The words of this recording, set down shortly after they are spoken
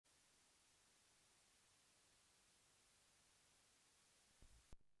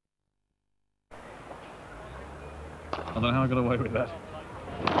I don't know how I got away with that.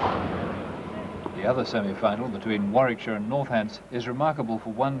 The other semi-final between Warwickshire and Northants is remarkable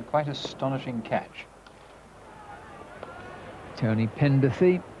for one quite astonishing catch. Tony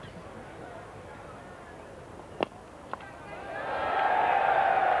PENBERTHY.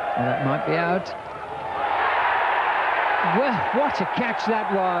 Well, that might be out. Well, what a catch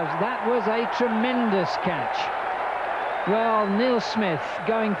that was. That was a tremendous catch. Well, Neil Smith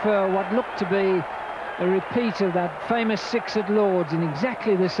going for what looked to be a repeat of that famous 6 at Lord's in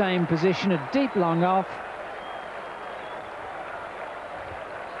exactly the same position, a deep long off.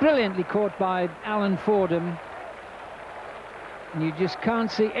 Brilliantly caught by Alan FORDHAM. And you just can't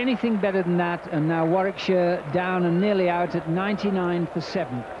see anything better than that. And now Warwickshire down and nearly out at 99 for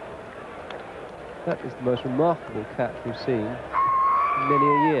 7. That is the most remarkable catch we've seen in many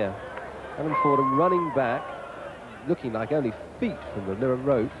a year. Alan FORDHAM running back, looking like only feet from the near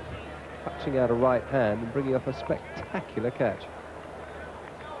rope, touching out a right hand and bringing off a spectacular catch.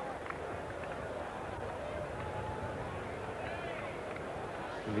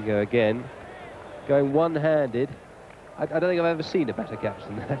 Here we go again, going one-handed. I don't think I've ever seen a better catch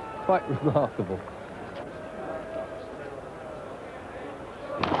than that. Quite remarkable.